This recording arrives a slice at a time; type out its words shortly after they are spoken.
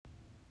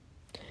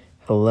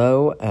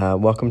Hello,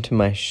 welcome to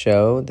my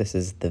show. This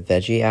is the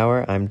Veggie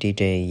Hour. I'm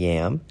DJ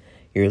Yam.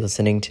 You're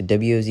listening to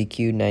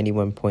WOZQ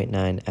 91.9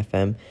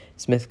 FM,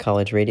 Smith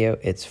College Radio.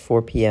 It's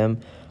 4 p.m.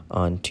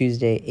 on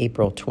Tuesday,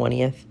 April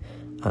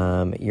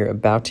 20th. You're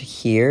about to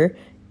hear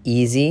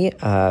Easy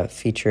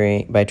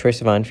featuring by Troye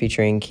Sivan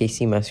featuring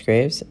Casey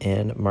Musgraves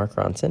and Mark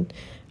Ronson.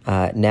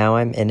 Now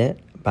I'm in It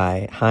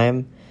by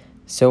Haim.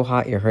 So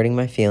Hot You're Hurting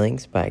My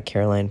Feelings by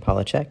Caroline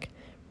Polachek.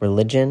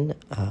 Religion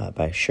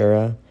by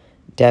Shura.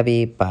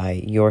 Debbie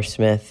by Your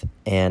Smith,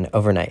 and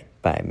Overnight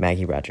by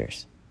Maggie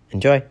Rogers.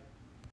 Enjoy!